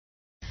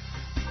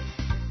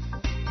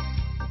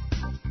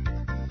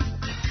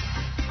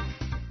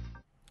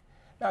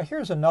Now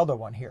here's another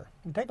one here.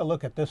 You take a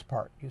look at this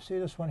part. You see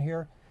this one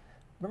here?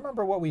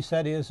 Remember what we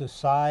said is a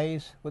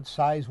size, what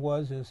size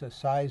was, is a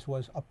size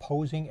was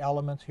opposing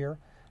elements here.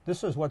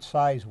 This is what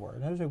size were.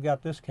 And we've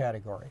got this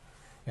category.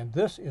 And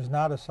this is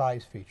not a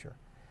size feature.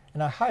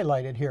 And I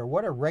highlighted here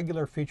what a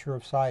regular feature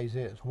of size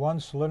is. One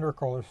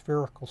cylindrical or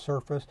spherical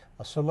surface,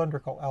 a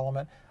cylindrical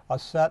element, a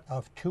set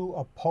of two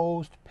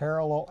opposed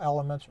parallel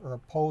elements or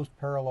opposed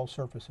parallel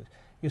surfaces.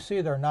 You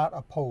see they're not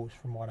opposed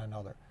from one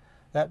another.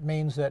 That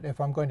means that if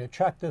I'm going to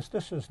check this,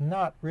 this is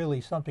not really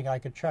something I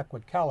could check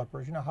with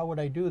calipers. You know, how would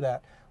I do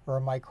that? Or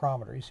a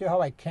micrometer. You see how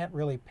I can't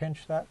really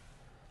pinch that?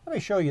 Let me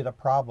show you the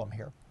problem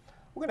here.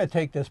 We're going to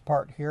take this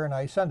part here and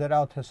I send it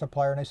out to the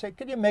supplier and I say,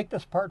 can you make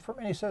this part for me?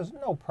 And he says,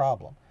 no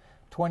problem.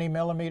 20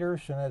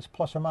 millimeters and it's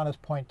plus or minus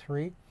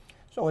 0.3.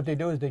 So what they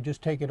do is they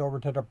just take it over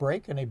to the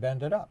brake and they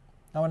bend it up.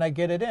 Now when I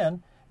get it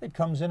in, it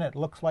comes in, it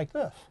looks like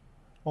this.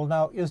 Well,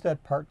 now, is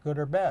that part good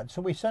or bad? So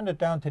we send it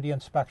down to the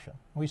inspection.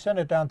 We send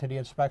it down to the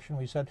inspection.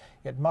 We said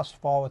it must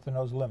fall within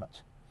those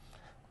limits.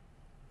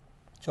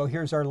 So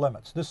here's our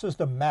limits. This is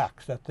the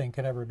max that thing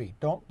can ever be.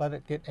 Don't let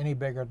it get any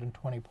bigger than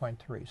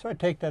 20.3. So I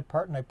take that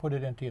part and I put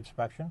it into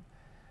inspection.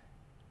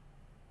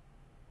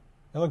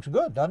 It looks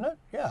good, doesn't it?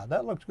 Yeah,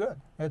 that looks good.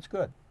 It's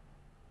good.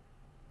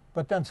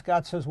 But then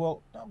Scott says,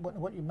 well,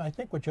 I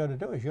think what you ought to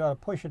do is you ought to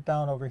push it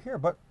down over here.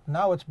 But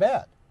now it's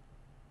bad.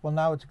 Well,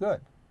 now it's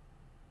good.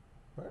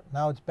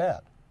 Now it's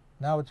bad.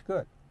 Now it's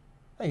good.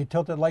 Hey, you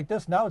tilt it like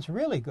this, now it's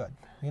really good.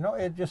 You know,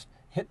 it just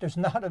there's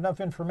not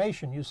enough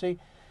information. You see,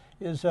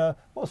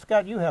 well,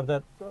 Scott, you have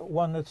that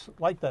one that's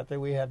like that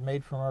we had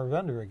made from our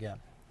vendor again.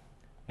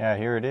 Yeah,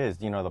 here it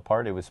is. You know, the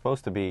part, it was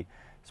supposed to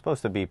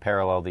be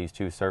parallel, these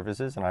two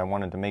surfaces, and I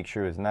wanted to make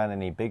sure it's not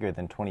any bigger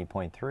than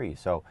 20.3.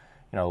 So,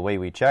 you know, the way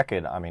we check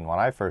it, I mean, when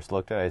I first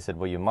looked at it, I said,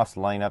 well, you must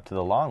line up to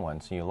the long one.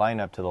 So you line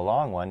up to the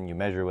long one, you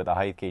measure with a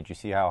height gauge, you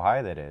see how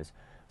high that is.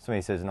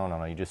 Somebody says,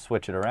 no, you just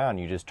switch it around,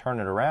 you just turn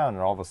it around,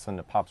 and all of a sudden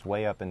it pops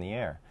way up in the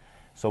air.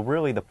 So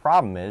really the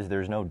problem is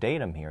there's no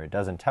datum here. It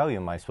doesn't tell you,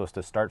 am I supposed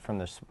to start from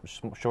the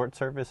short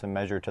surface and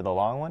measure to the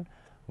long one?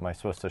 Am I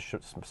supposed to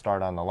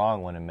start on the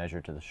long one and measure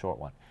to the short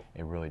one?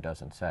 It really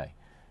doesn't say.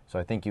 So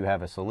I think you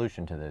have a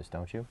solution to this,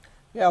 don't you?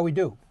 Yeah, we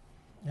do.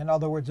 In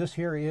other words, this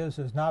here is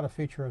not a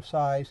feature of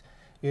size.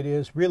 It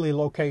is really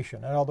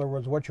location. In other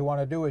words, what you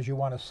want to do is you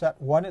want to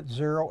set one at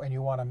 0 and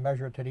you want to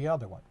measure to the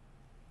other one.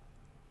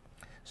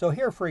 So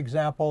here, for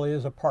example,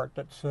 is a part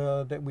that's,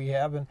 that we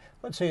have, and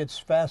let's say it's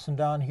fastened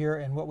down here,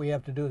 and what we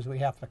have to do is we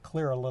have to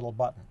clear a little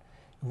button.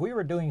 If we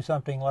were doing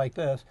something like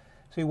this,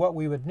 see, what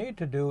we would need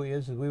to do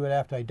is we would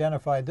have to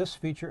identify this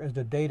feature as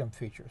the datum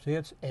feature. See,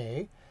 it's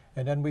A,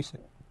 and then we say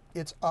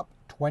it's up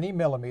 20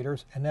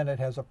 millimeters, and then it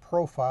has a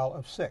profile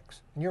of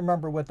 6. And you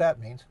remember what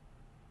that means.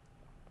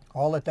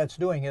 All that's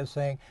doing is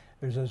saying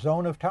there's a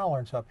zone of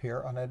tolerance up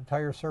here on the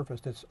entire surface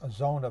that's a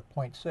zone of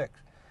 0.6.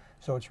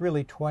 So it's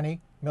really 20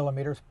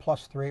 millimeters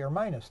plus 3 or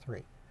minus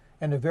 3.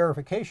 And the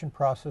verification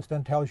process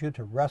then tells you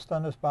to rest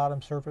on this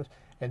bottom surface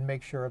and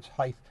make sure it's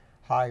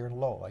high or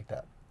low like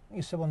that. And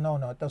you say, well, no,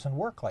 it doesn't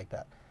work like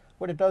that.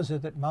 What it does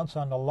is it mounts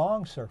on the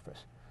long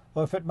surface.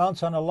 Well, if it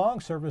mounts on a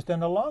long surface, then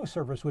the long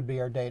surface would be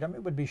our datum.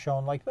 It would be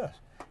shown like this.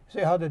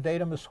 See how the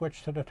datum is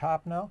switched to the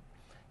top now?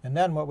 And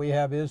then what we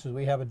have is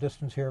we have a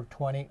distance here of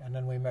 20, and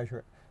then we measure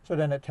it. So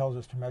then it tells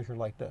us to measure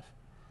like this.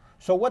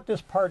 So what this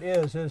part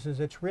is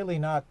it's really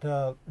not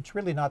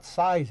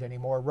size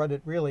anymore. What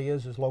it really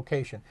is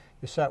location.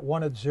 You set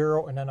one at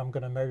 0, and then I'm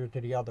going to measure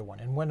to the other one.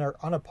 And when they're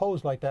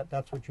unopposed like that,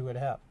 that's what you would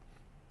have.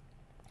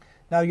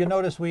 Now you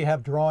notice we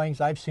have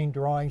drawings. I've seen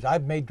drawings.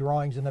 I've made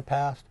drawings in the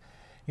past,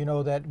 you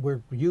know, that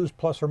were used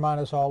plus or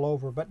minus all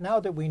over. But now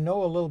that we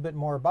know a little bit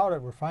more about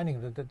it, we're finding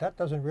that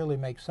doesn't really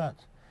make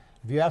sense.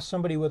 If you ask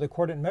somebody with a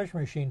coordinate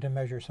measuring machine to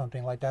measure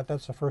something like that,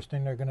 that's the first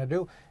thing they're going to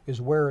do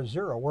is where is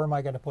 0? Where am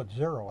I going to put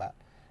 0 at?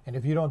 And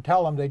if you don't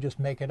tell them, they just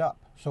make it up.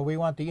 So we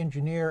want the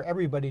engineer,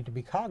 everybody, to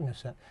be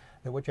cognizant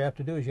that what you have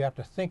to do is you have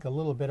to think a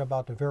little bit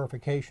about the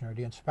verification or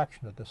the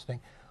inspection of this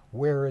thing.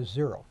 Where is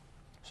 0?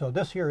 So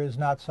this here is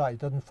not size,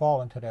 doesn't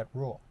fall into that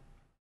rule.